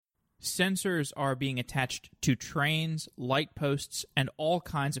Sensors are being attached to trains, light posts, and all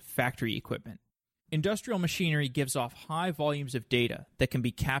kinds of factory equipment. Industrial machinery gives off high volumes of data that can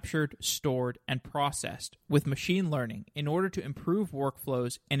be captured, stored, and processed with machine learning in order to improve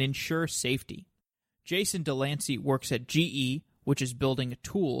workflows and ensure safety. Jayson Delancey works at GE, which is building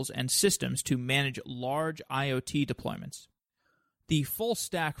tools and systems to manage large IoT deployments. The full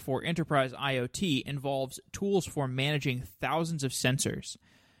stack for enterprise IoT involves tools for managing thousands of sensors,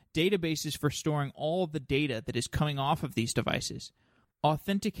 databases for storing all of the data that is coming off of these devices,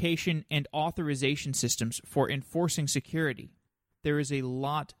 authentication and authorization systems for enforcing security. There is a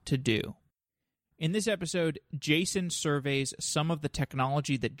lot to do. In this episode, Jayson surveys some of the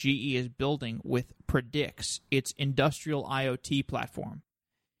technology that GE is building with Predix, its industrial IoT platform.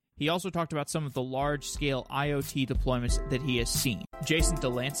 He also talked about some of the large-scale IoT deployments that he has seen. Jayson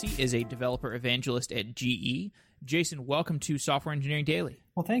Delancey is a developer evangelist at GE. Jayson, welcome to Software Engineering Daily.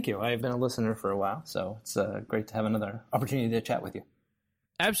 Well, thank you. I've been a listener for a while, so it's great to have another opportunity to chat with you.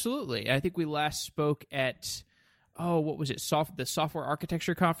 Absolutely. I think we last spoke at, what was it, the Software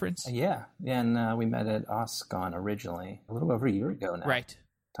Architecture Conference? Yeah, and we met at OSCON originally, a little over a year ago now. Right.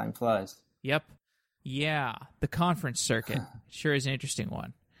 Time flies. Yep. Yeah, the conference circuit sure is an interesting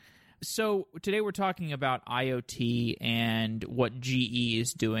one. So today we're talking about IoT and what GE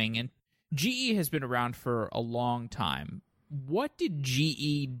is doing, and GE has been around for a long time. What did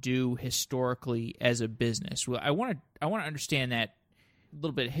GE do historically as a business? Well, I want to understand that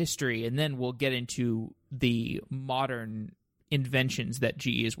little bit of history, and then we'll get into the modern inventions that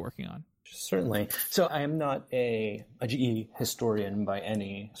GE is working on. Certainly. So I am not a GE historian by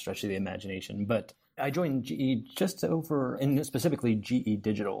any stretch of the imagination, but I joined GE just over, and specifically GE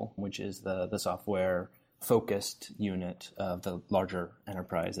Digital, which is the software-focused unit of the larger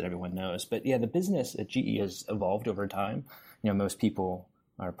enterprise that everyone knows. But yeah, the business at GE has evolved over time. Most people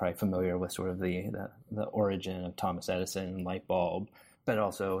are probably familiar with sort of the origin of Thomas Edison and light bulb. But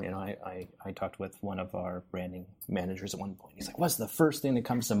also, I talked with one of our branding managers at one point. He's like, what's the first thing that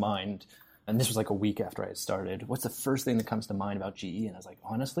comes to mind? And this was like a week after I had started. What's the first thing that comes to mind about GE? And I was like,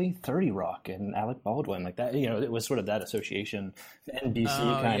 honestly, 30 Rock and Alec Baldwin, like that. It was sort of that association, NBC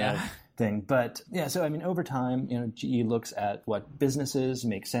kind of thing. But yeah, so over time, GE looks at what businesses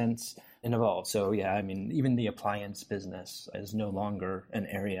make sense and evolve. So yeah, even the appliance business is no longer an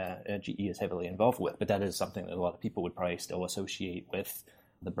area GE is heavily involved with. But that is something that a lot of people would probably still associate with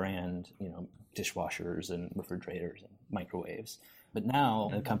the brand, dishwashers and refrigerators and microwaves. But now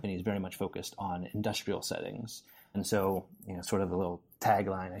the company is very much focused on industrial settings. And so, sort of the little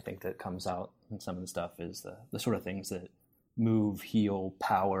tagline I think that comes out in some of the stuff is the sort of things that move, heal,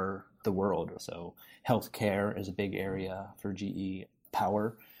 power the world. So healthcare is a big area for GE.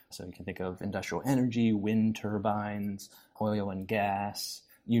 Power. So you can think of industrial energy, wind turbines, oil and gas,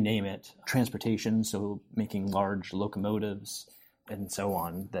 you name it. Transportation, so making large locomotives and so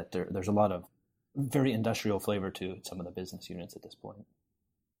on. That there's a lot of very industrial flavor to some of the business units at this point.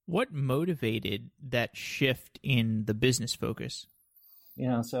 What motivated that shift in the business focus?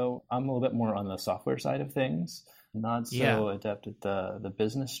 So I'm a little bit more on the software side of things, not so adept at the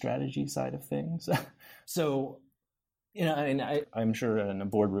business strategy side of things. So, I'm sure in a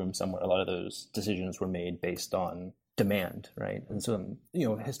boardroom somewhere, a lot of those decisions were made based on demand, right? And so,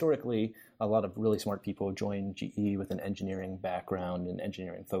 historically, a lot of really smart people joined GE with an engineering background and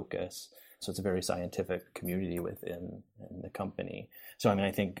engineering focus. So it's a very scientific community within the company. So,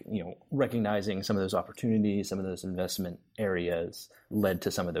 I think, recognizing some of those opportunities, some of those investment areas led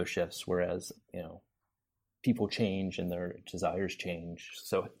to some of those shifts, whereas, people change and their desires change.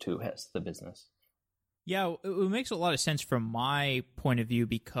 So too has the business. Yeah, it makes a lot of sense from my point of view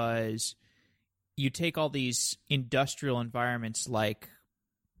because you take all these industrial environments like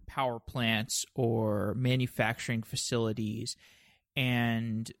power plants or manufacturing facilities,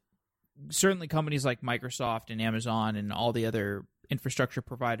 and certainly companies like Microsoft and Amazon and all the other infrastructure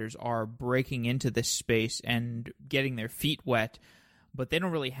providers are breaking into this space and getting their feet wet, but they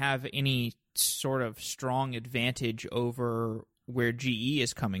don't really have any sort of strong advantage over where GE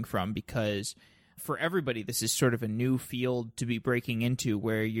is coming from because for everybody, this is sort of a new field to be breaking into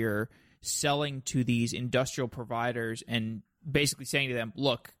where you're selling to these industrial providers and basically saying to them,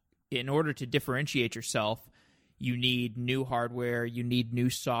 look, in order to differentiate yourself, you need new hardware, you need new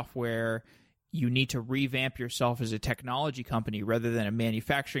software, you need to revamp yourself as a technology company rather than a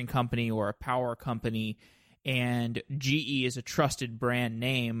manufacturing company or a power company. And GE is a trusted brand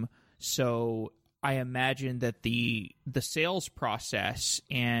name, so I imagine that the sales process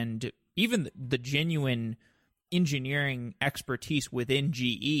and even the genuine engineering expertise within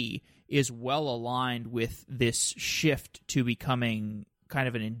GE is well aligned with this shift to becoming kind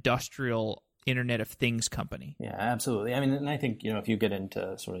of an industrial Internet of Things company. Yeah, absolutely. I mean, and I think, if you get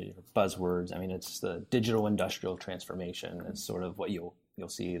into sort of your buzzwords, I mean, it's the digital industrial transformation is sort of what you'll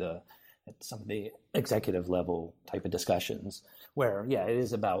see at some of the executive level type of discussions where, yeah, it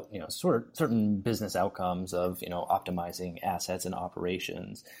is about, certain business outcomes of, optimizing assets and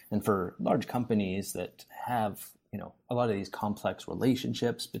operations. And for large companies that have, a lot of these complex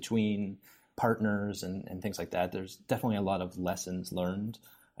relationships between partners and things like that, there's definitely a lot of lessons learned.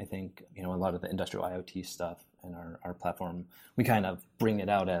 I think, a lot of the industrial IoT stuff in our platform, we kind of bring it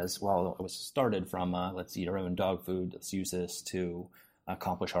out as, well, it was started from let's eat our own dog food, let's use this to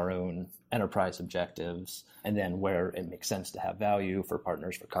accomplish our own enterprise objectives, and then where it makes sense to have value for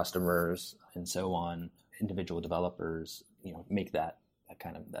partners, for customers, and so on, individual developers, make that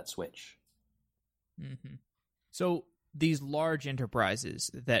switch. Mm-hmm. So these large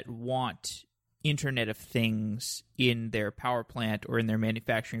enterprises that want Internet of Things in their power plant or in their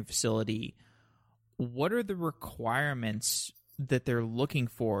manufacturing facility, what are the requirements that they're looking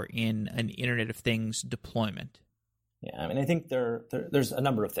for in an Internet of Things deployment? Yeah, I mean, I think there's a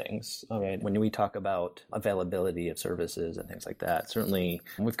number of things. All right, when we talk about availability of services and things like that, certainly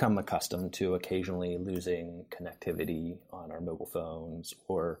we've come accustomed to occasionally losing connectivity on our mobile phones,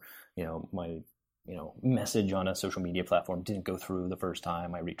 or my message on a social media platform didn't go through the first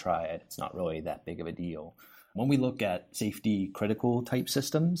time I retry it. It's not really that big of a deal. When we look at safety critical type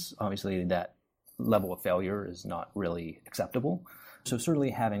systems, obviously that level of failure is not really acceptable. So certainly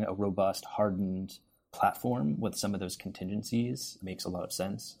having a robust, hardened platform with some of those contingencies makes a lot of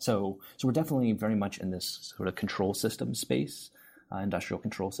sense. So we're definitely very much in this sort of control system space, industrial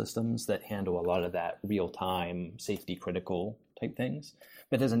control systems that handle a lot of that real-time safety critical type things.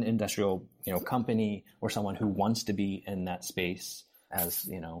 But as an industrial, company or someone who wants to be in that space as,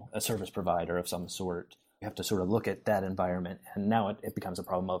 a service provider of some sort, you have to sort of look at that environment. And now it becomes a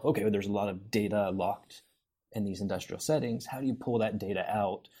problem of, okay, there's a lot of data locked in these industrial settings. How do you pull that data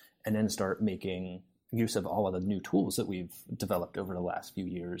out and then start making use of all of the new tools that we've developed over the last few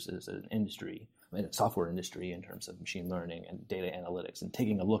years as an industry, a software industry, in terms of machine learning and data analytics, and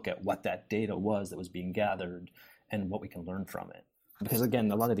taking a look at what that data was that was being gathered and what we can learn from it. Because again,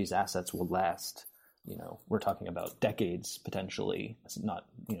 a lot of these assets will last, we're talking about decades potentially. It's not,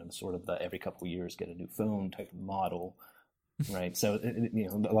 sort of the every couple of years get a new phone type of model, right? So,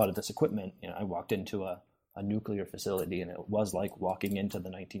 a lot of this equipment, I walked into a nuclear facility and it was like walking into the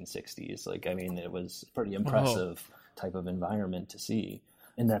 1960s. It was pretty impressive type of environment to see.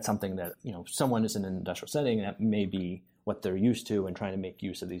 And that's something that, someone is in an industrial setting, that may be what they're used to, and trying to make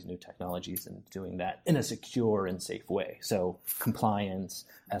use of these new technologies and doing that in a secure and safe way. So compliance,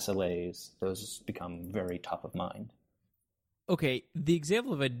 SLAs, those become very top of mind. Okay, the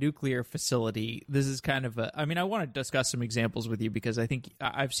example of a nuclear facility, this is kind of I want to discuss some examples with you because I think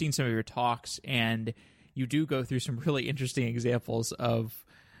I've seen some of your talks and you do go through some really interesting examples of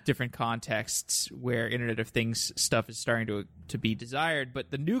different contexts where Internet of Things stuff is starting to be desired. But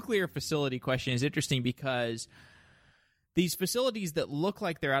the nuclear facility question is interesting because these facilities that look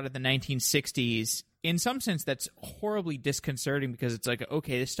like they're out of the 1960s, in some sense, that's horribly disconcerting because it's like,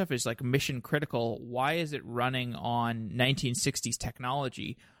 okay, this stuff is like mission critical. Why is it running on 1960s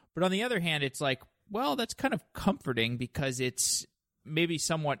technology? But on the other hand, it's like, well, that's kind of comforting because it's maybe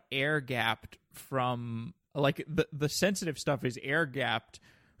somewhat air-gapped from, like, the sensitive stuff is air-gapped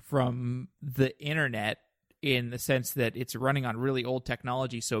from the internet in the sense that it's running on really old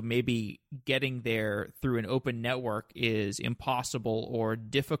technology, so maybe getting there through an open network is impossible or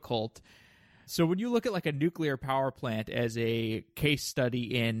difficult. So when you look at like a nuclear power plant as a case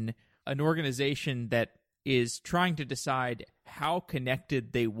study in an organization that is trying to decide how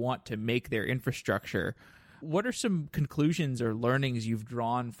connected they want to make their infrastructure, what are some conclusions or learnings you've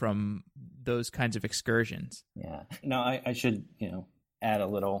drawn from those kinds of excursions? Yeah. No, I should, add a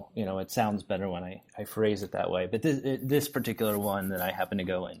little, it sounds better when I phrase it that way. But this particular one that I happened to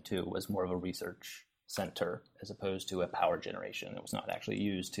go into was more of a research center as opposed to a power generation. It was not actually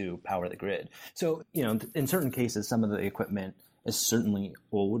used to power the grid. So, in certain cases, some of the equipment is certainly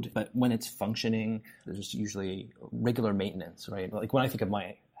old, but when it's functioning, there's usually regular maintenance, right? Like when I think of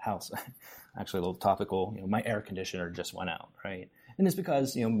my house, actually a little topical, my air conditioner just went out, right? And it's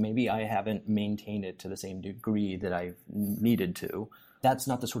because, maybe I haven't maintained it to the same degree that I've needed to. That's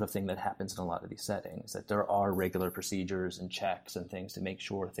not the sort of thing that happens in a lot of these settings, that there are regular procedures and checks and things to make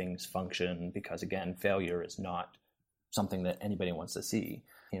sure things function, because again, failure is not something that anybody wants to see.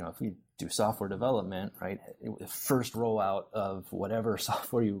 If you do software development, right, the first rollout of whatever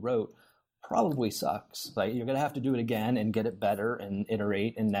software you wrote probably sucks. Like, you're going to have to do it again and get it better and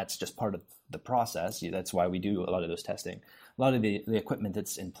iterate, and that's just part of the process. That's why we do a lot of those testing. A lot of the equipment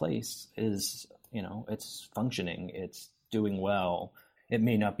that's in place is, it's functioning, it's doing well. It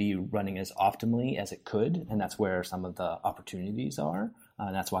may not be running as optimally as it could, and that's where some of the opportunities are.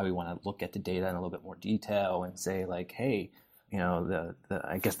 And that's why we want to look at the data in a little bit more detail and say, like, hey,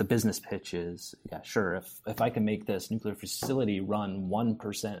 I guess the business pitch is, yeah, sure, if I can make this nuclear facility run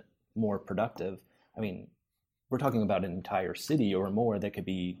 1% more productive, I mean, we're talking about an entire city or more that could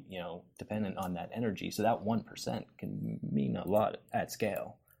be, dependent on that energy. So that 1% can mean a lot at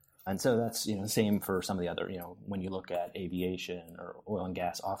scale. And so that's, same for some of the other, when you look at aviation or oil and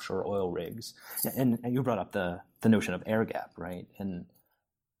gas, offshore oil rigs. And you brought up the notion of air gap, right? And,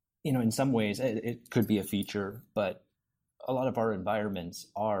 in some ways it could be a feature, but a lot of our environments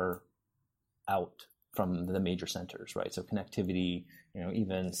are out from the major centers, right? So connectivity,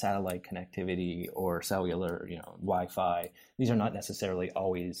 even satellite connectivity or cellular, Wi-Fi, these are not necessarily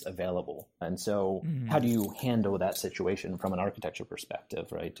always available. And so how do you handle that situation from an architecture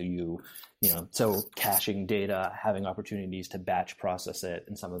perspective, right? Do you, so caching data, having opportunities to batch process it,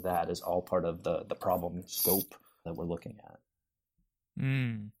 and some of that is all part of the problem scope that we're looking at.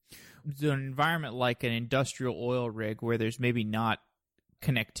 So an environment like an industrial oil rig where there's maybe not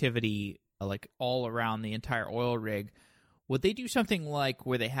connectivity like all around the entire oil rig, would they do something like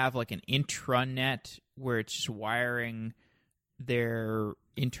where they have like an intranet where it's just wiring their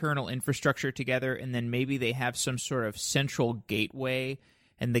internal infrastructure together, and then maybe they have some sort of central gateway,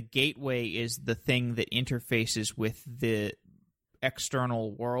 and the gateway is the thing that interfaces with the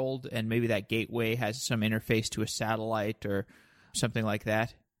external world, and maybe that gateway has some interface to a satellite or something like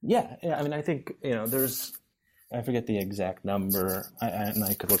that? Yeah. I mean, I think, I forget the exact number, and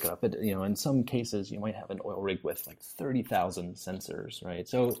I could look it up, but, in some cases you might have an oil rig with like 30,000 sensors, right?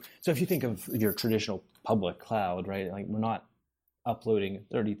 So if you think of your traditional public cloud, right, like we're not uploading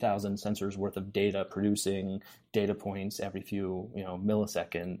 30,000 sensors worth of data, producing data points every few,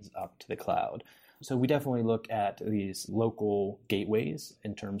 milliseconds up to the cloud. So we definitely look at these local gateways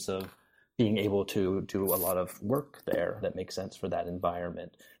in terms of being able to do a lot of work there that makes sense for that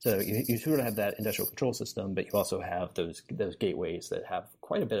environment. So you sort of have that industrial control system, but you also have those gateways that have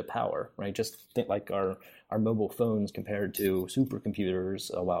quite a bit of power, right? Just think like our mobile phones compared to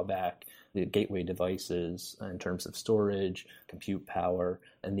supercomputers a while back, the gateway devices in terms of storage, compute power,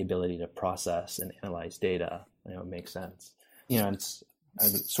 and the ability to process and analyze data, makes sense. I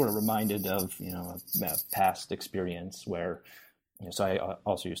was sort of reminded of, a past experience where, so I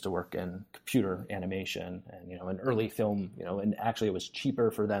also used to work in computer animation and, an early film, and actually it was cheaper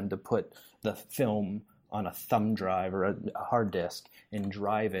for them to put the film on a thumb drive or a hard disk and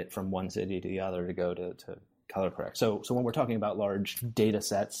drive it from one city to the other to go to color correct. So when we're talking about large data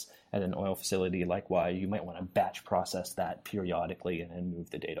sets at an oil facility, likewise, you might want to batch process that periodically and then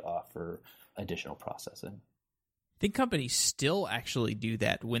move the data off for additional processing. I think companies still actually do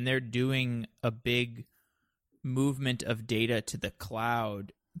that when they're doing a big movement of data to the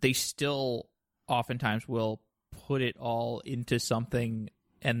cloud. They still oftentimes will put it all into something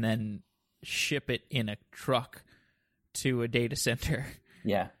and then ship it in a truck to a data center.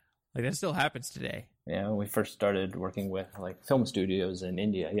 Yeah. Like that still happens today. Yeah, when we first started working with like film studios in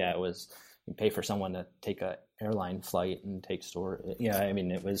India, it was you pay for someone to take a airline flight and take store. Yeah, I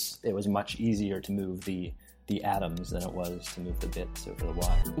mean it was much easier to move the atoms than it was to move the bits over the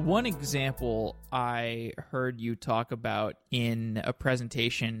wire. One example I heard you talk about in a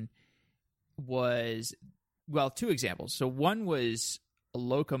presentation was, well, two examples. So one was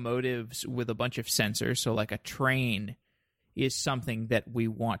locomotives with a bunch of sensors. So like a train is something that we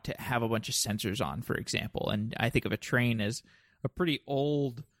want to have a bunch of sensors on, for example. And I think of a train as a pretty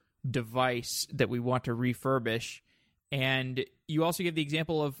old device that we want to refurbish. And you also give the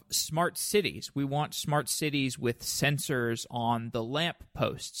example of smart cities. We want smart cities with sensors on the lamp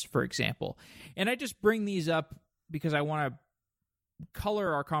posts, for example. And I just bring these up because I want to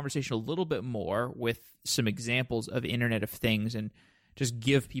color our conversation a little bit more with some examples of Internet of Things and just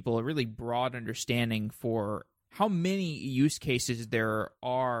give people a really broad understanding for how many use cases there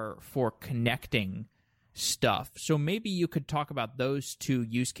are for connecting stuff. So maybe you could talk about those two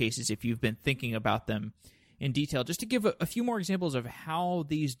use cases if you've been thinking about them in detail, just to give a few more examples of how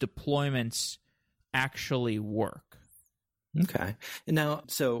these deployments actually work. Okay. Now,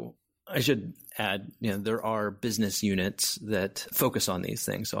 so I should add, there are business units that focus on these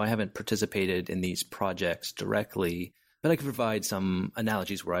things. So I haven't participated in these projects directly, but I can provide some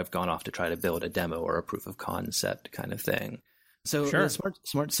analogies where I've gone off to try to build a demo or a proof of concept kind of thing. So Sure.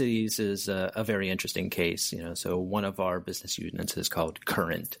 smart cities is a very interesting case. So one of our business units is called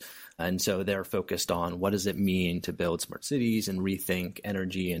Current. And so they're focused on what does it mean to build smart cities and rethink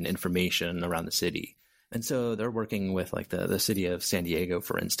energy and information around the city. And so they're working with like the city of San Diego,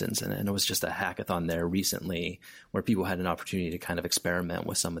 for instance, and it was just a hackathon there recently where people had an opportunity to kind of experiment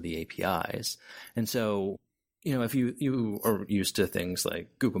with some of the APIs. And so, if you are used to things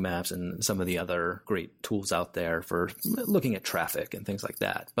like Google Maps and some of the other great tools out there for looking at traffic and things like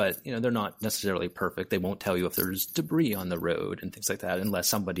that, but, they're not necessarily perfect. They won't tell you if there's debris on the road and things like that unless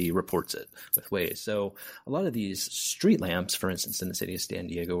somebody reports it with Waze. So a lot of these street lamps, for instance, in the city of San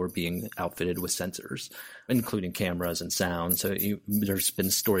Diego were being outfitted with sensors, including cameras and sound. So there's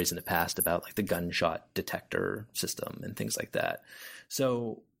been stories in the past about like the gunshot detector system and things like that.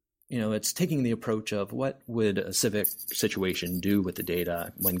 So it's taking the approach of what would a civic situation do with the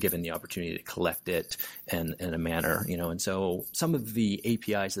data when given the opportunity to collect it in a manner, and so some of the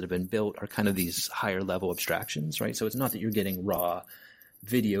APIs that have been built are kind of these higher level abstractions, right? So it's not that you're getting raw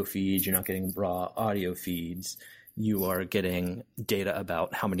video feeds, you're not getting raw audio feeds. You are getting data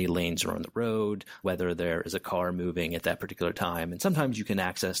about how many lanes are on the road, whether there is a car moving at that particular time. And sometimes you can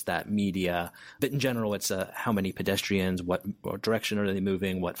access that media, but in general, it's how many pedestrians, what direction are they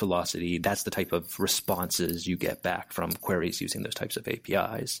moving, what velocity. That's the type of responses you get back from queries using those types of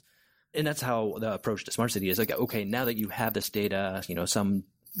APIs. And that's how the approach to Smart City is like, okay, now that you have this data, some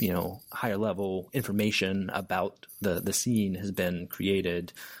higher level information about the scene has been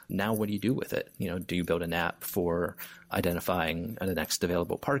created. Now what do you do with it? Do you build an app for identifying the next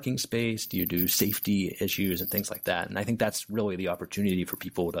available parking space? Do you do safety issues and things like that? And I think that's really the opportunity for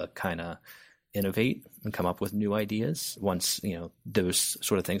people to kind of innovate and come up with new ideas once, those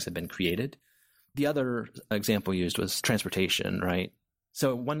sort of things have been created. The other example used was transportation, right?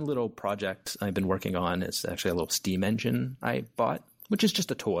 So one little project I've been working on is actually a little steam engine I bought, which is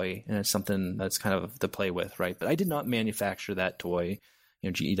just a toy, and it's something that's kind of to play with, right? But I did not manufacture that toy.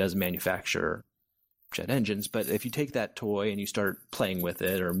 GE does manufacture jet engines, but if you take that toy and you start playing with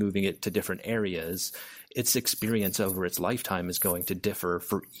it or moving it to different areas, its experience over its lifetime is going to differ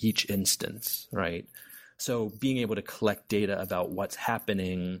for each instance, right? So being able to collect data about what's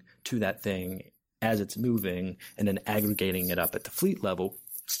happening to that thing as it's moving and then aggregating it up at the fleet level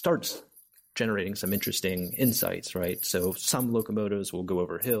starts generating some interesting insights, right? So some locomotives will go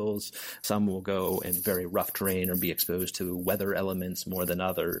over hills, some will go in very rough terrain or be exposed to weather elements more than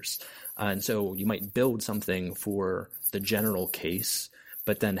others. And so you might build something for the general case,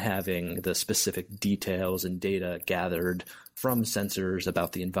 but then having the specific details and data gathered from sensors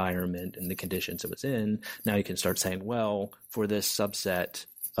about the environment and the conditions it was in. Now you can start saying, well, for this subset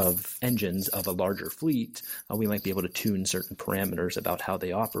of engines of a larger fleet, we might be able to tune certain parameters about how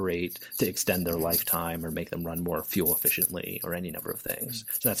they operate to extend their lifetime or make them run more fuel efficiently or any number of things.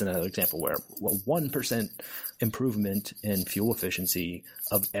 So that's another example where 1% improvement in fuel efficiency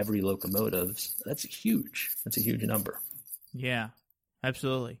of every locomotive, that's huge. That's a huge number. Yeah,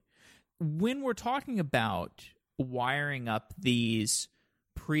 absolutely. When we're talking about wiring up these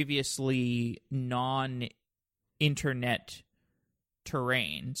previously non-internet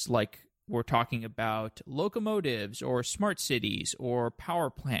terrains, like we're talking about locomotives or smart cities or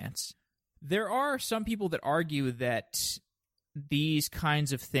power plants, there are some people that argue that these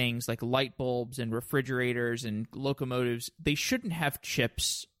kinds of things like light bulbs and refrigerators and locomotives, they shouldn't have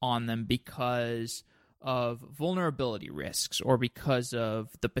chips on them because of vulnerability risks or because of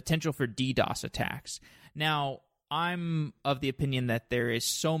the potential for DDoS attacks. Now, I'm of the opinion that there is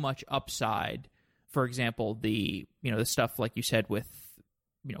so much upside. For example, the stuff like you said with,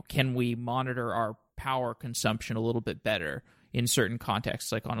 can we monitor our power consumption a little bit better in certain contexts,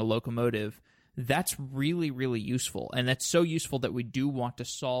 like on a locomotive? That's really, really useful. And that's so useful that we do want to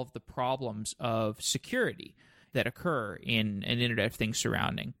solve the problems of security that occur in an Internet of Things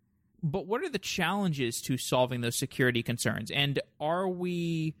surrounding. But what are the challenges to solving those security concerns? And are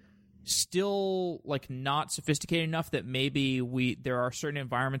we still not sophisticated enough that maybe there are certain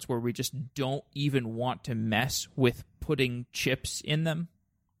environments where we just don't even want to mess with putting chips in them?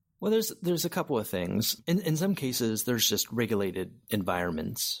 Well, there's a couple of things. In some cases, there's just regulated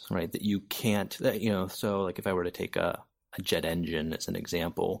environments, right, that you can't, so like if I were to take a jet engine as an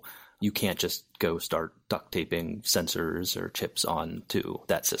example, you can't just go start duct taping sensors or chips onto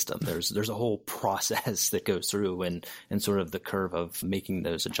that system. There's a whole process that goes through, and sort of the curve of making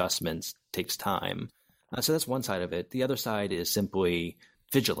those adjustments takes time. So that's one side of it. The other side is simply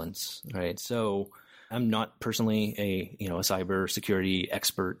vigilance, right? So I'm not personally a cybersecurity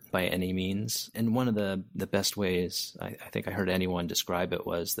expert by any means. And one of the best ways I think I heard anyone describe it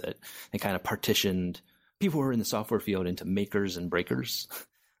was that they kind of partitioned people who are in the software field into makers and breakers.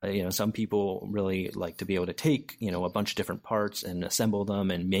 Some people really like to be able to take, a bunch of different parts and assemble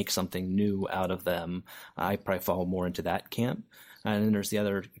them and make something new out of them. I probably fall more into that camp. And then there's the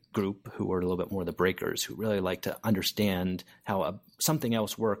other group who are a little bit more the breakers, who really like to understand how something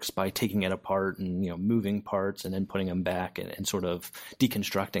else works by taking it apart and, moving parts and then putting them back and sort of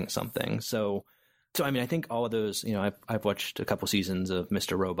deconstructing something. So I think all of those, I've watched a couple seasons of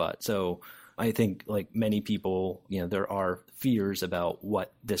Mr. Robot. So I think like many people, there are fears about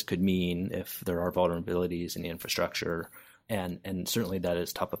what this could mean if there are vulnerabilities in the infrastructure. And certainly that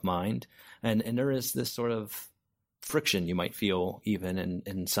is top of mind. And there is this sort of friction you might feel even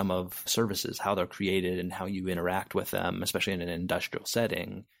in some of services, how they're created and how you interact with them, especially in an industrial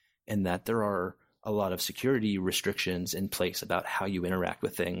setting, and that there are a lot of security restrictions in place about how you interact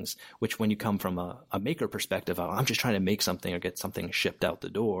with things, which when you come from a maker perspective, I'm just trying to make something or get something shipped out the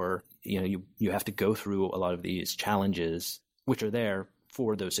door, you have to go through a lot of these challenges, which are there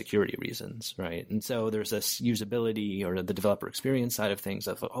for those security reasons, right? And so there's this usability or the developer experience side of things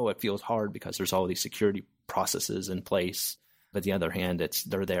of, it feels hard because there's all these security processes in place. But on the other hand,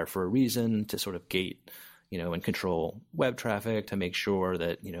 they're there for a reason to sort of gate, and control web traffic to make sure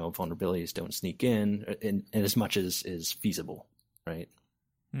that, vulnerabilities don't sneak in as much as is feasible, right?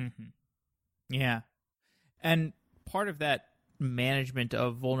 Mm-hmm. Yeah. And part of that management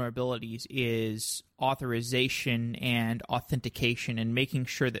of vulnerabilities is authorization and authentication and making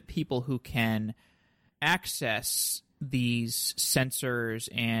sure that people who can access these sensors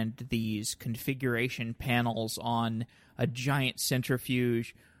and these configuration panels on a giant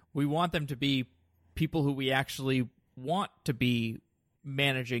centrifuge, we want them to be people who we actually want to be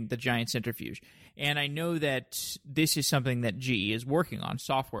managing the giant centrifuge. And I know that this is something that GE is working on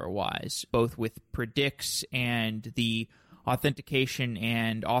software-wise, both with Predix and the authentication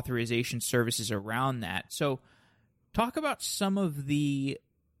and authorization services around that. So talk about some of the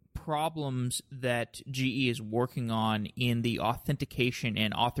problems that GE is working on in the authentication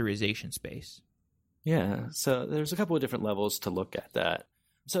and authorization space. Yeah, so there's a couple of different levels to look at that.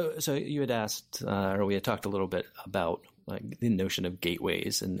 So you had asked, or we had talked a little bit about like the notion of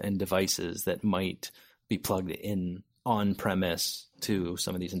gateways and devices that might be plugged in on-premise to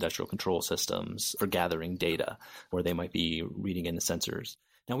some of these industrial control systems for gathering data, where they might be reading in the sensors.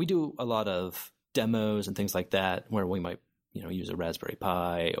 Now, we do a lot of demos and things like that where we might, use a Raspberry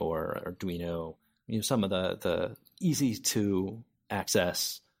Pi or Arduino, some of the easy to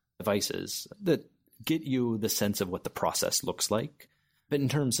access devices that get you the sense of what the process looks like. But in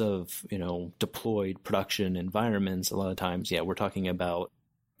terms of, deployed production environments, a lot of times, we're talking about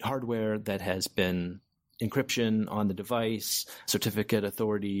hardware that has been encryption on the device, certificate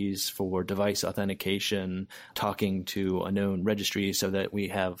authorities for device authentication, talking to a known registry so that we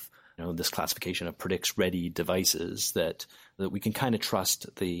have, this classification of Predix-ready devices that we can kind of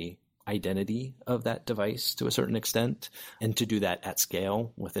trust the identity of that device to a certain extent, and to do that at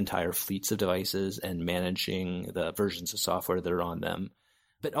scale with entire fleets of devices and managing the versions of software that are on them.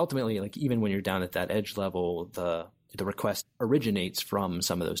 But ultimately, like even when you're down at that edge level, the request originates from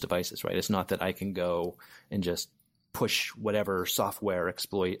some of those devices, right? It's not that I can go and just push whatever software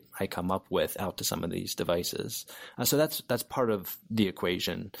exploit I come up with out to some of these devices. So that's part of the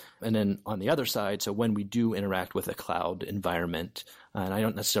equation. And then on the other side, so when we do interact with a cloud environment, and I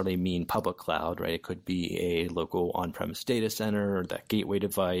don't necessarily mean public cloud, right? It could be a local on-premise data center or that gateway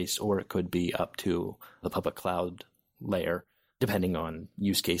device, or it could be up to the public cloud layer, depending on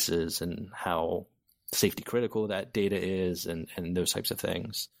use cases and how safety critical that data is and those types of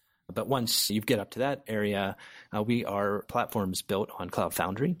things. But once you get up to that area, we are platforms built on Cloud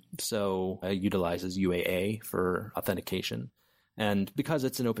Foundry, so utilizes UAA for authentication. And because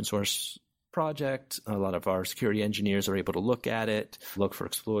it's an open source project, a lot of our security engineers are able to look at it, look for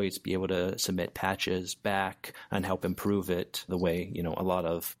exploits, be able to submit patches back and help improve it the way, a lot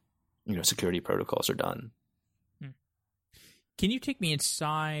of, security protocols are done. Can you take me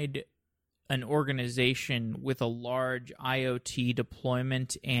inside an organization with a large IoT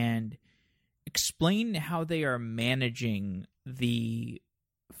deployment and explain how they are managing the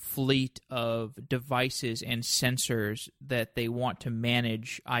fleet of devices and sensors that they want to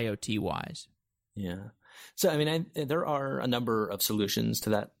manage IoT-wise? Yeah. So, there are a number of solutions to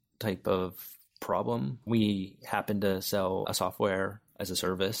that type of problem. We happen to sell a software as a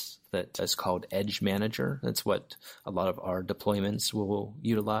service that is called Edge Manager. That's what a lot of our deployments will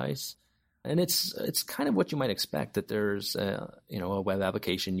utilize. And it's kind of what you might expect, that there's a web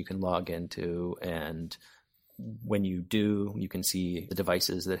application you can log into, and when you do, you can see the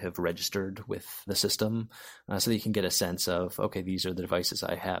devices that have registered with the system, so that you can get a sense of, okay, these are the devices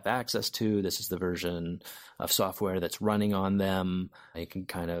I have access to. This is the version of software that's running on them. You can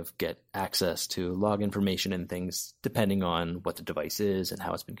kind of get access to log information and things depending on what the device is and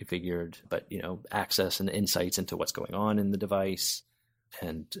how it's been configured, but, access and insights into what's going on in the device.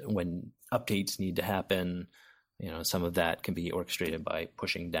 And when updates need to happen, some of that can be orchestrated by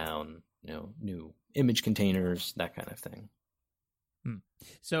pushing down, new image containers, that kind of thing.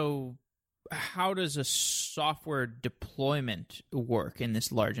 So how does a software deployment work in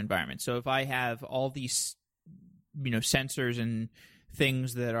this large environment? So if I have all these, sensors and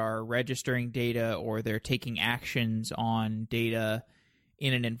things that are registering data or they're taking actions on data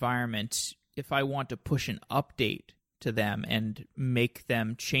in an environment, if I want to push an update to them and make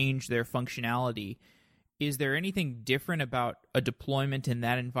them change their functionality, is there anything different about a deployment in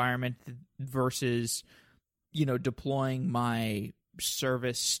that environment versus, deploying my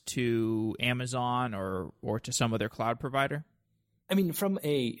service to Amazon or to some other cloud provider? I mean, from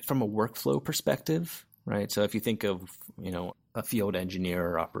a workflow perspective, right? So if you think of, a field engineer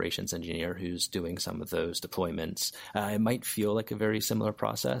or operations engineer who's doing some of those deployments, it might feel like a very similar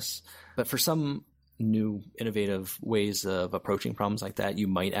process. But for some new innovative ways of approaching problems like that, you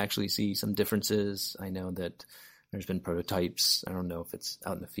might actually see some differences. I know that there's been prototypes, I don't know if it's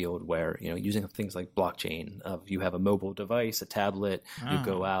out in the field, where, using things like blockchain, you have a mobile device, a tablet, you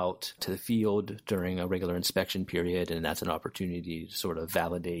go out to the field during a regular inspection period, and that's an opportunity to sort of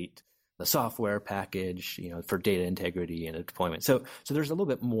validate the software package, for data integrity and a deployment. So there's a little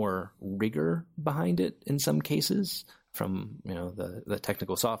bit more rigor behind it in some cases, from the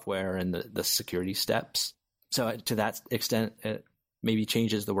technical software and the security steps. So to that extent, it maybe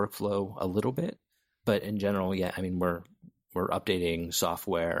changes the workflow a little bit. But in general, yeah, I mean, we're updating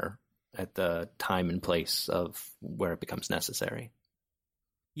software at the time and place of where it becomes necessary.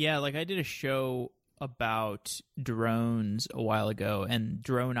 Yeah, like I did a show about drones a while ago, and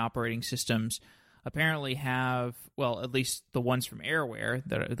drone operating systems apparently have, well, at least the ones from Airware,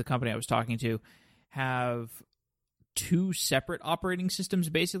 the company I was talking to, have two separate operating systems,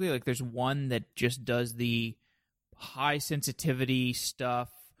 basically. Like there's one that just does the high sensitivity stuff,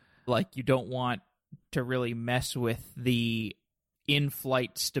 like you don't want to really mess with the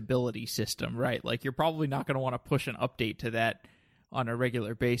in-flight stability system, right? Like you're probably not going to want to push an update to that on a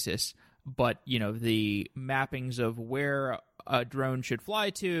regular basis, but the mappings of where a drone should fly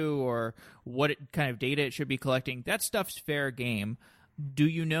to or what kind of data it should be collecting, that stuff's fair game. Do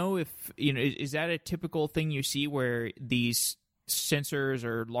you know if, is that a typical thing you see where these sensors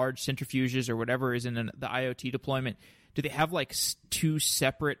or large centrifuges or whatever is in the IoT deployment, do they have like two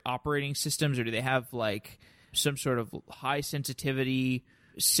separate operating systems, or do they have like some sort of high sensitivity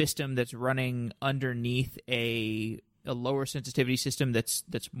system that's running underneath a lower sensitivity system that's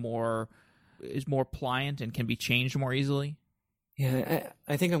more pliant and can be changed more easily? Yeah,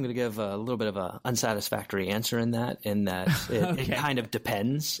 I think I'm going to give a little bit of an unsatisfactory answer in that it kind of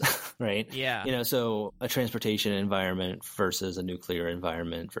depends, right? Yeah. So a transportation environment versus a nuclear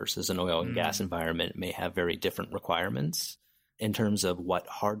environment versus an oil and gas environment may have very different requirements in terms of what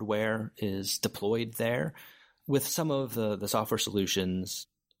hardware is deployed there. With some of the software solutions,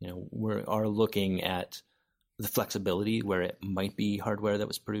 we are looking at the flexibility where it might be hardware that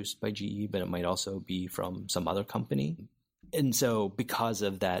was produced by GE, but it might also be from some other company. And so because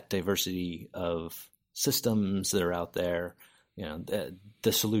of that diversity of systems that are out there,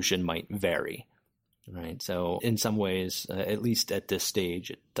 the solution might vary, right? So in some ways, at least at this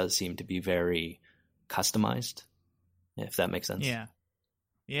stage, it does seem to be very customized, if that makes sense.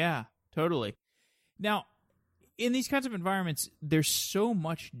 Yeah, totally. Now, in these kinds of environments, there's so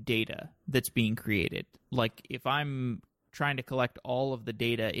much data that's being created. Like if I'm trying to collect all of the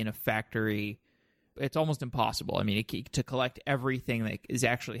data in a factory, it's almost impossible. I mean, to collect everything that is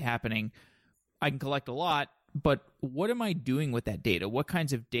actually happening, I can collect a lot, but what am I doing with that data? What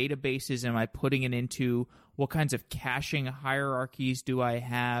kinds of databases am I putting it into? What kinds of caching hierarchies do I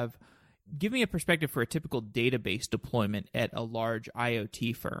have? Give me a perspective for a typical database deployment at a large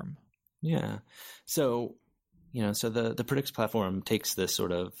IoT firm. Yeah. So the Predix platform takes this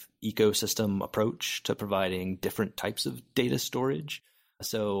sort of ecosystem approach to providing different types of data storage.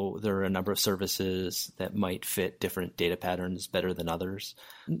 So there are a number of services that might fit different data patterns better than others.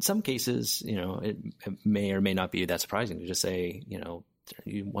 In some cases, it may or may not be that surprising to just say,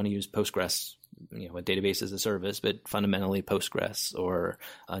 you want to use Postgres, a database as a service, but fundamentally Postgres or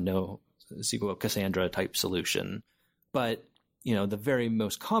a NoSQL Cassandra type solution. But, the very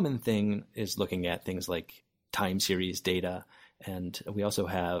most common thing is looking at things like time series data. And we also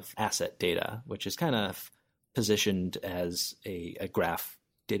have asset data, which is kind of positioned as a graph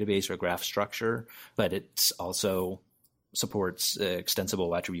database or a graph structure, but it also supports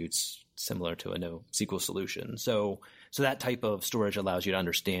extensible attributes similar to a NoSQL solution. So that type of storage allows you to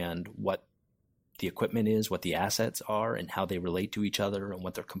understand what the equipment is, what the assets are, and how they relate to each other, and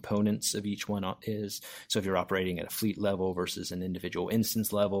what their components of each one is. So if you're operating at a fleet level versus an individual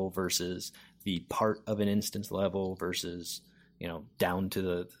instance level versus the part of an instance level versus, down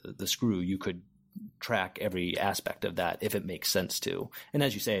to the screw, you could track every aspect of that if it makes sense to. And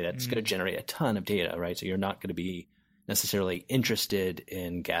as you say, that's going to generate a ton of data, right? So you're not going to be necessarily interested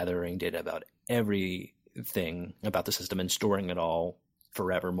in gathering data about everything about the system and storing it all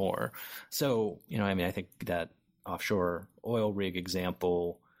forevermore. So, I think that offshore oil rig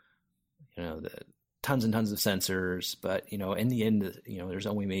example, the tons and tons of sensors, but, in the end, there's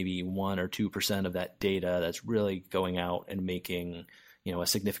only maybe 1 or 2% of that data that's really going out and making, a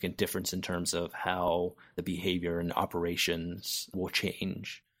significant difference in terms of how the behavior and operations will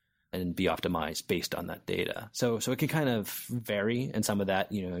change and be optimized based on that data. So it can kind of vary, and some of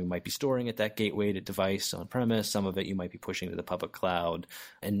that, you might be storing at that gateway to device on premise. Some of it you might be pushing to the public cloud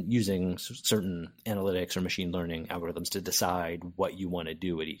and using certain analytics or machine learning algorithms to decide what you want to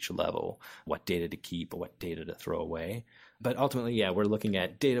do at each level, what data to keep or what data to throw away. But ultimately, we're looking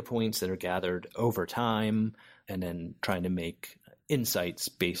at data points that are gathered over time and then trying to make insights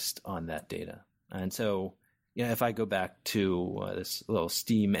based on that data. And so, if I go back to this little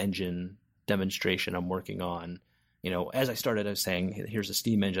steam engine demonstration I'm working on, as I started, I was saying, here's a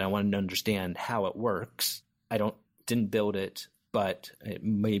steam engine. I wanted to understand how it works. Didn't build it, but it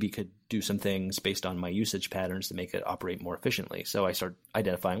maybe could do some things based on my usage patterns to make it operate more efficiently. So I start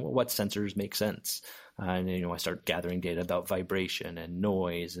identifying, what sensors make sense? And, I start gathering data about vibration and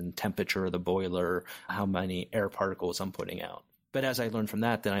noise and temperature of the boiler, how many air particles I'm putting out. But as I learn from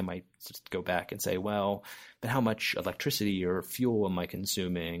that, then I might just go back and say, well, but how much electricity or fuel am I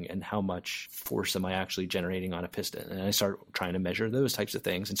consuming, and how much force am I actually generating on a piston? And I start trying to measure those types of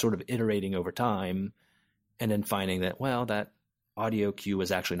things and sort of iterating over time, and then finding that, well, that audio cue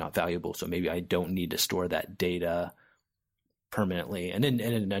is actually not valuable, so maybe I don't need to store that data permanently, and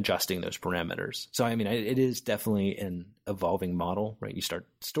then adjusting those parameters. So, it is definitely an evolving model, right? You start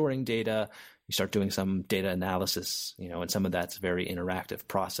storing data, you start doing some data analysis, and some of that's a very interactive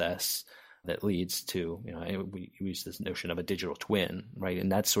process that leads to, we use this notion of a digital twin, right?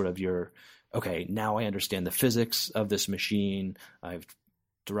 And that's sort of okay, now I understand the physics of this machine. I've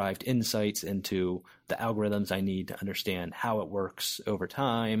derived insights into the algorithms I need to understand how it works over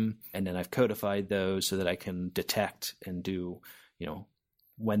time. And then I've codified those so that I can detect and do,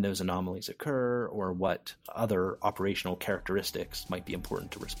 when those anomalies occur or what other operational characteristics might be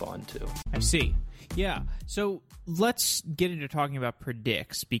important to respond to. I see. Yeah. So let's get into talking about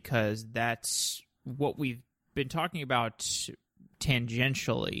predicts, because that's what we've been talking about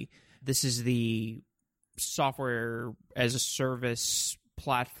tangentially. This is the software as a service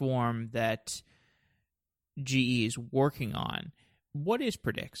platform that GE is working on. What is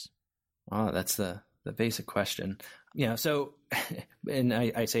predicts? Oh, that's the basic question. So, and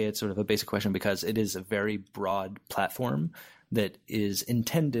I say it's sort of a basic question because it is a very broad platform that is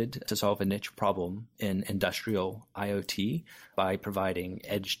intended to solve a niche problem in industrial IoT by providing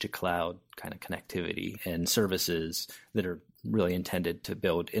edge-to-cloud kind of connectivity and services that are really intended to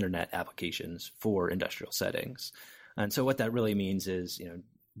build internet applications for industrial settings. And so what that really means is,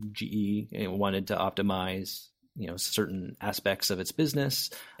 GE wanted to optimize certain aspects of its business.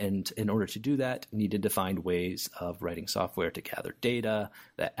 And in order to do that, needed to find ways of writing software to gather data,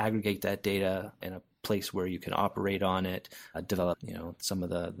 that aggregate that data in a place where you can operate on it, develop, some of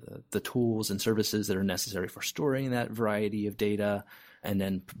the tools and services that are necessary for storing that variety of data, and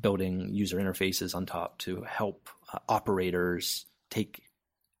then building user interfaces on top to help operators take,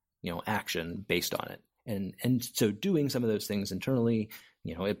 action based on it. And so doing some of those things internally,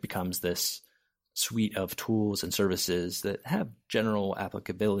 it becomes this suite of tools and services that have general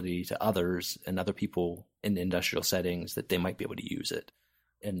applicability to others and other people in industrial settings that they might be able to use it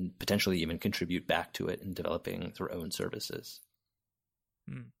and potentially even contribute back to it in developing their own services.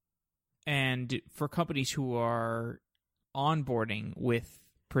 And for companies who are onboarding with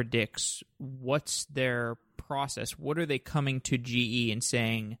Predicts, what's their process? What are they coming to GE and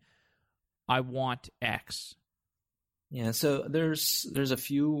saying, I want X? Yeah, so there's a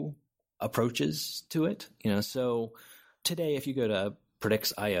few approaches to it. So today, if you go to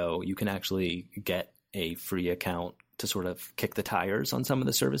Predicts.io, you can actually get a free account to sort of kick the tires on some of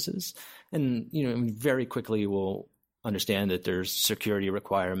the services. And, very quickly will understand that there's security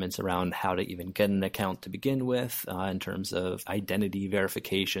requirements around how to even get an account to begin with in terms of identity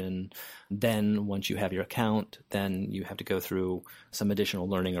verification. Then once you have your account, then you have to go through some additional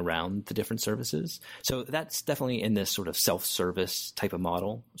learning around the different services. So that's definitely in this sort of self-service type of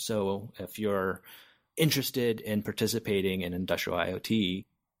model. So if you're interested in participating in industrial IoT,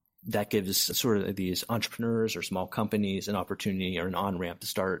 that gives sort of these entrepreneurs or small companies an opportunity or an on-ramp to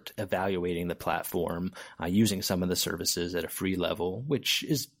start evaluating the platform, using some of the services at a free level, which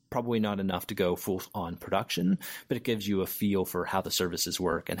is probably not enough to go full on production, but it gives you a feel for how the services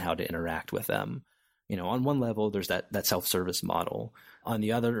work and how to interact with them. On one level, there's that self-service model. On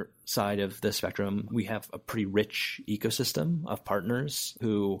the other side of the spectrum, we have a pretty rich ecosystem of partners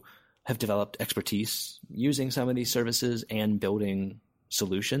who have developed expertise using some of these services and building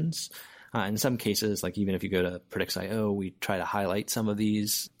solutions. In some cases, like even if you go to Predix.io, we try to highlight some of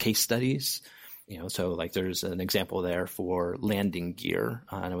these case studies. So like there's an example there for landing gear,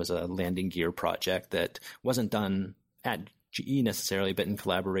 and it was a landing gear project that wasn't done at GE necessarily, but in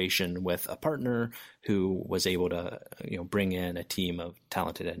collaboration with a partner who was able to, bring in a team of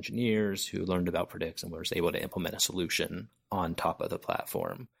talented engineers who learned about Predix and was able to implement a solution on top of the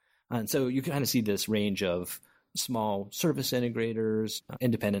platform. And so you can kind of see this range of small service integrators,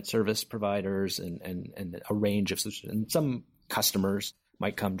 independent service providers, and a range of solutions. And some customers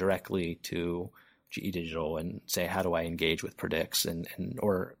might come directly to GE Digital and say, how do I engage with Predix?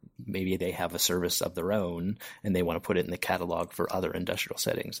 Or maybe they have a service of their own and they want to put it in the catalog for other industrial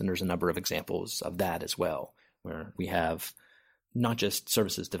settings. And there's a number of examples of that as well, where we have not just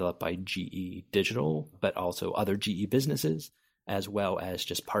services developed by GE Digital, but also other GE businesses, as well as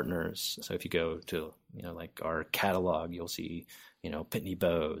just partners. So if you go to, like our catalog, you'll see, Pitney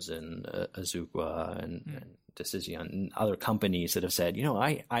Bowes and Azuqua and Decision and other companies that have said,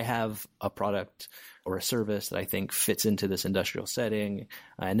 I have a product or a service that I think fits into this industrial setting.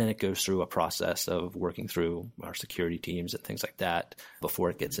 And then it goes through a process of working through our security teams and things like that before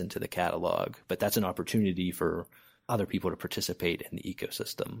it gets into the catalog. But that's an opportunity for other people to participate in the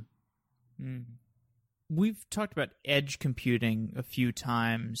ecosystem. Mm. We've talked about edge computing a few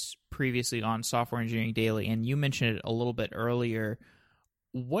times previously on Software Engineering Daily, and you mentioned it a little bit earlier.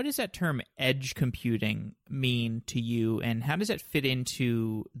 What does that term edge computing mean to you, and how does that fit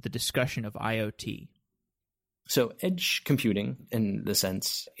into the discussion of IoT? So edge computing, in the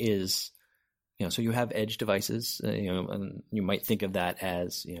sense, is, so you have edge devices, and you might think of that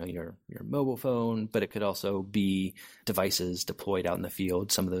as, your mobile phone, but it could also be devices deployed out in the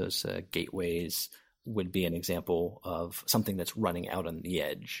field. Some of those gateways would be an example of something that's running out on the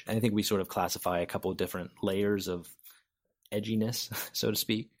edge. And I think we sort of classify a couple of different layers of edginess, so to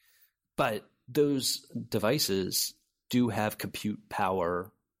speak. But those devices do have compute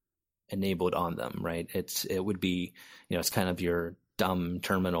power enabled on them, right? It would be, it's kind of your dumb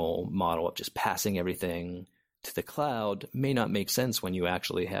terminal model of just passing everything to the cloud may not make sense when you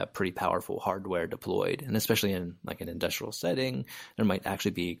actually have pretty powerful hardware deployed. And especially in like an industrial setting, there might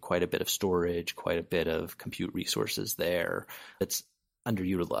actually be quite a bit of storage, quite a bit of compute resources there that's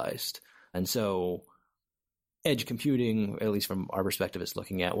underutilized. And so edge computing, at least from our perspective, is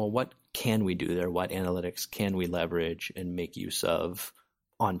looking at, well, what can we do there? What analytics can we leverage and make use of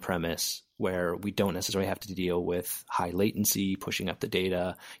on-premise, where we don't necessarily have to deal with high latency, pushing up the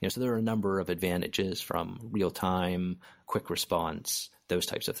data. So there are a number of advantages from real-time, quick response, those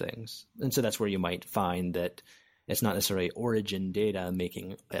types of things. And so that's where you might find that it's not necessarily origin data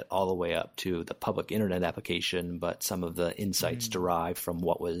making it all the way up to the public internet application, but some of the insights derived from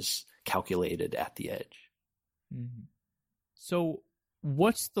what was calculated at the edge. Mm-hmm. So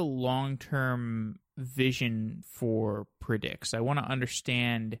what's the long-term vision for Predix? I want to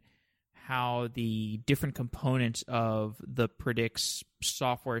understand how the different components of the Predix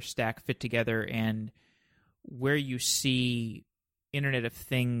software stack fit together and where you see Internet of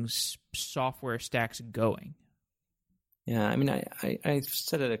Things software stacks going. Yeah, I mean, I've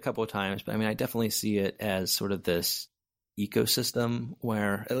said it a couple of times, but I mean, I definitely see it as sort of this ecosystem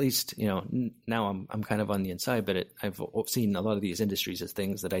where, at least, now I'm kind of on the inside, but I've seen a lot of these industries as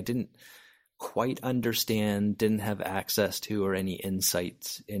things that I didn't quite understand, didn't have access to, or any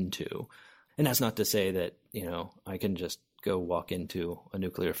insights into. And that's not to say that, I can just go walk into a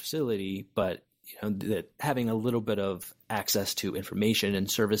nuclear facility, but, that having a little bit of access to information and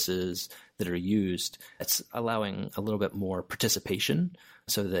services that are used, it's allowing a little bit more participation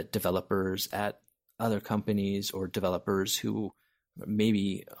so that developers at other companies or developers who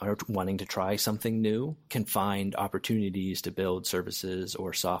maybe are wanting to try something new can find opportunities to build services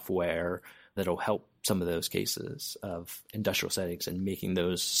or software that'll help some of those cases of industrial settings and making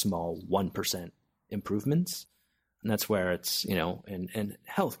those small 1% improvements And that's where it's, in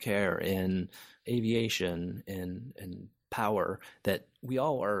healthcare, in aviation, in power, that we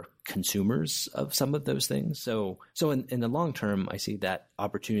all are consumers of some of those things. So in the long term, I see that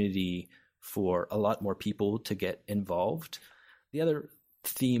opportunity for a lot more people to get involved. The other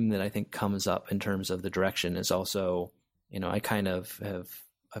theme that I think comes up in terms of the direction is also, I kind of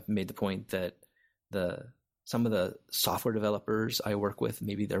I've made the point that some of the software developers I work with,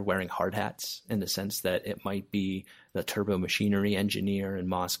 maybe they're wearing hard hats in the sense that it might be the turbo machinery engineer in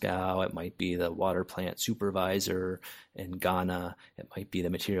Moscow. It might be the water plant supervisor in Ghana. It might be the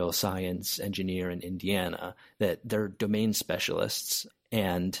material science engineer in Indiana, that they're domain specialists.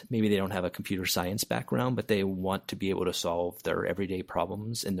 And maybe they don't have a computer science background, but they want to be able to solve their everyday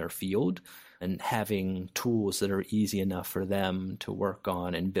problems in their field, and having tools that are easy enough for them to work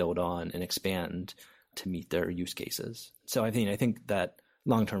on and build on and expand to meet their use cases. So I think that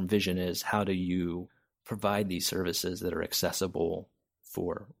long-term vision is, how do you provide these services that are accessible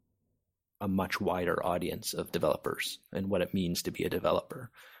for a much wider audience of developers, and what it means to be a developer.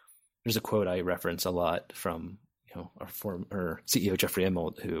 There's a quote I reference a lot from our former CEO Jeffrey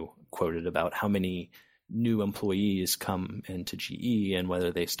Immelt, who quoted about how many new employees come into GE, and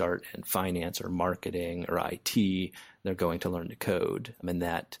whether they start in finance or marketing or IT, they're going to learn to code. And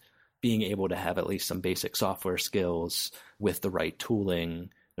that being able to have at least some basic software skills with the right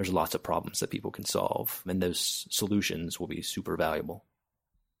tooling, there's lots of problems that people can solve, and those solutions will be super valuable.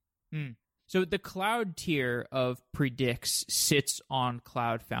 So the cloud tier of Predix sits on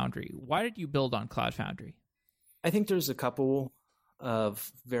Cloud Foundry. Why did you build on Cloud Foundry? I think there's a couple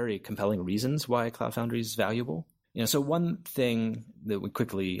of very compelling reasons why Cloud Foundry is valuable. So one thing that we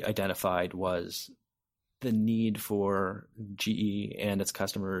quickly identified was the need for GE and its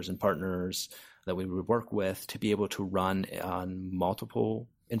customers and partners that we would work with to be able to run on multiple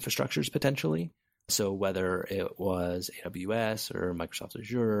infrastructures potentially. So whether it was AWS or Microsoft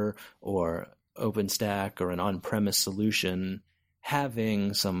Azure or OpenStack or an on-premise solution,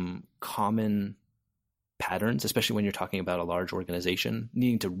 having some common patterns, especially when you're talking about a large organization,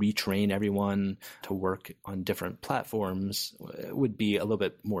 needing to retrain everyone to work on different platforms would be a little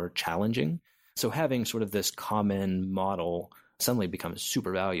bit more challenging. So having sort of this common model suddenly becomes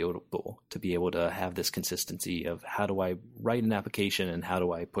super valuable, to be able to have this consistency of, how do I write an application and how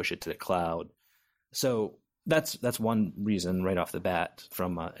do I push it to the cloud? So that's one reason right off the bat,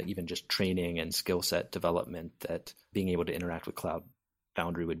 from even just training and skill set development, that being able to interact with Cloud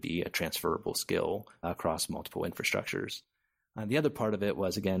Foundry would be a transferable skill across multiple infrastructures. The other part of it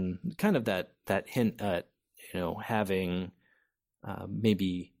was, again, kind of that hint at having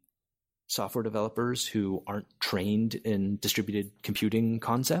maybe software developers who aren't trained in distributed computing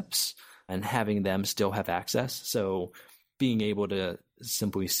concepts, and having them still have access. So being able to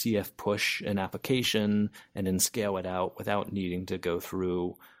simply CF push an application and then scale it out without needing to go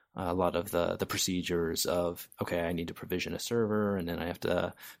through a lot of the procedures of, okay, I need to provision a server, and then I have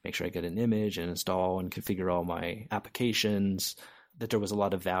to make sure I get an image and install and configure all my applications, that there was a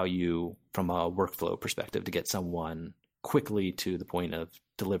lot of value from a workflow perspective to get someone quickly to the point of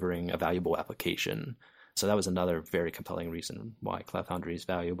delivering a valuable application. So that was another very compelling reason why Cloud Foundry is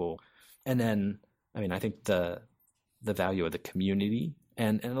valuable. And then, I think the value of the community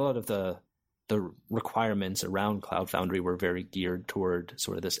and a lot of the requirements around Cloud Foundry were very geared toward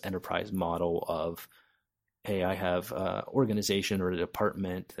sort of this enterprise model of, hey, I have an organization or a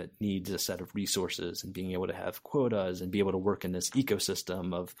department that needs a set of resources, and being able to have quotas and be able to work in this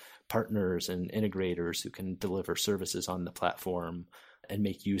ecosystem of partners and integrators who can deliver services on the platform and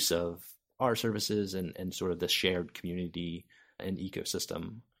make use of our services and sort of the shared community and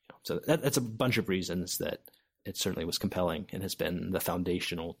ecosystem. So that's a bunch of reasons that it certainly was compelling and has been the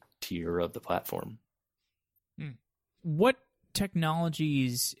foundational tier of the platform. What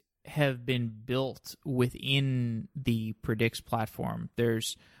technologies have been built within the Predix platform?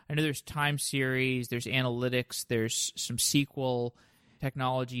 I know there's time series, there's analytics, there's some SQL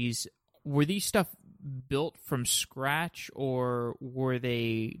technologies. Were these stuff built from scratch, or were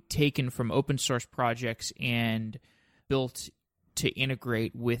they taken from open source projects and built to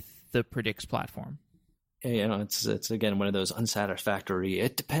integrate with the Predix platform? It's again one of those unsatisfactory.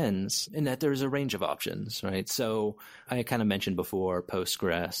 It depends, in that there's a range of options, right? So I kind of mentioned before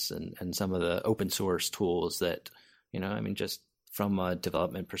Postgres and some of the open source tools that, just from a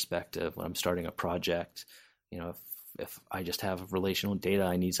development perspective, when I'm starting a project, if I just have relational data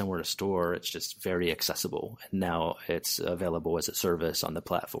I need somewhere to store, it's just very accessible. And now it's available as a service on the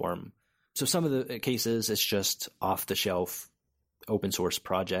platform. So some of the cases, it's just off the shelf open source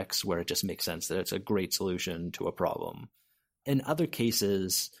projects where it just makes sense that it's a great solution to a problem. In other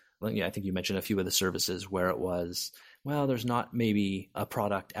cases, Yeah, I think you mentioned a few of the services where it was, well, there's not maybe a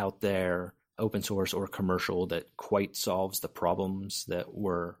product out there, open source or commercial, that quite solves the problems that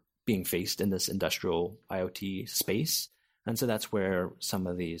were being faced in this industrial IoT space. And so that's where some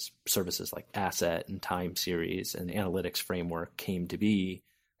of these services like Asset and Time Series and the analytics framework came to be,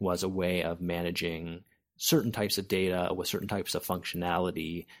 was a way of managing certain types of data with certain types of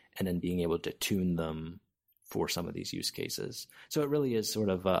functionality and then being able to tune them for some of these use cases. So it really is sort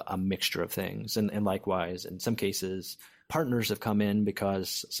of a mixture of things. And likewise, in some cases, partners have come in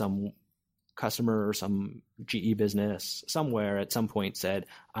because some customer or some GE business somewhere at some point said,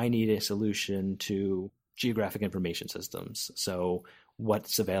 I need a solution to geographic information systems. So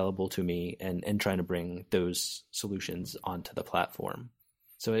what's available to me, and trying to bring those solutions onto the platform.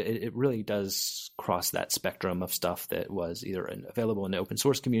 So it really does cross that spectrum of stuff that was either available in the open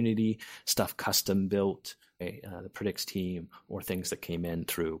source community, stuff custom built, the Predix team, or things that came in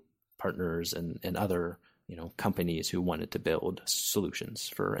through partners and other companies who wanted to build solutions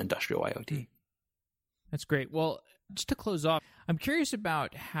for industrial IoT. That's great. Well, just to close off, I'm curious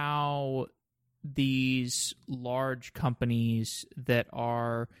about how these large companies that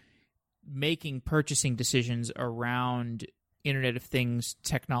are making purchasing decisions around Internet of Things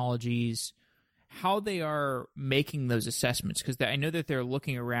technologies, how they are making those assessments. Because I know that they're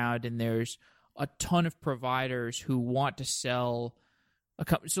looking around and there's a ton of providers who want to sell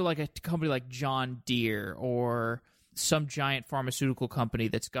like a company like John Deere or some giant pharmaceutical company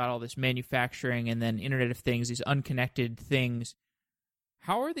that's got all this manufacturing and then Internet of Things, these unconnected things.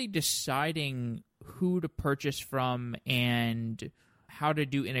 How are they deciding who to purchase from and how to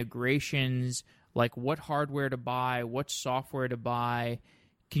do integrations, like what hardware to buy, what software to buy?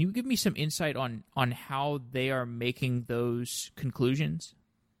 Can you give me some insight on how they are making those conclusions?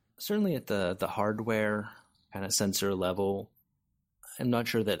 Certainly at the hardware kind of sensor level, I'm not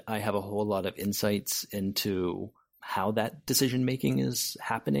sure that I have a whole lot of insights into how that decision making is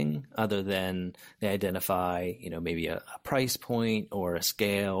happening, other than they identify, maybe a price point or a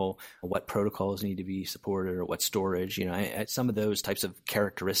scale, what protocols need to be supported or what storage, some of those types of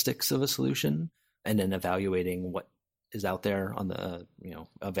characteristics of a solution, and then evaluating what is out there on the,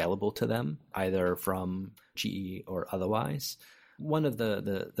 available to them, either from GE or otherwise. One of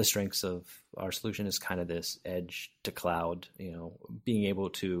the strengths of our solution is kind of this edge to cloud, being able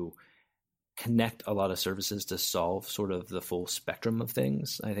to connect a lot of services to solve sort of the full spectrum of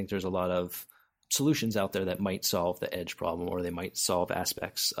things. I think there's a lot of solutions out there that might solve the edge problem, or they might solve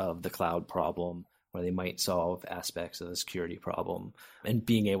aspects of the cloud problem, or they might solve aspects of the security problem. And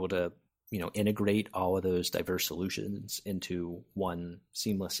being able to, integrate all of those diverse solutions into one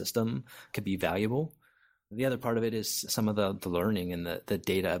seamless system could be valuable. The other part of it is some of the learning and the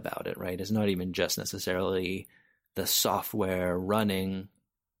data about it, right? It's not even just necessarily the software running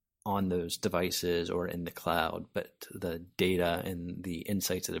on those devices or in the cloud, but the data and the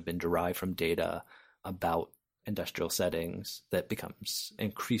insights that have been derived from data about industrial settings that becomes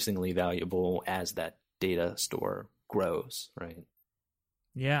increasingly valuable as that data store grows, right?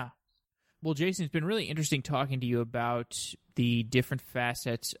 Yeah. Well, Jayson, it's been really interesting talking to you about the different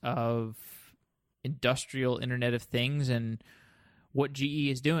facets of industrial Internet of Things and what GE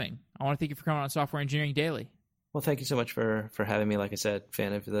is doing. I want to thank you for coming on Software Engineering Daily. Well, thank you so much for having me. Like I said,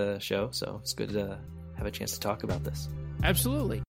 fan of the show, so it's good to have a chance to talk about this. Absolutely.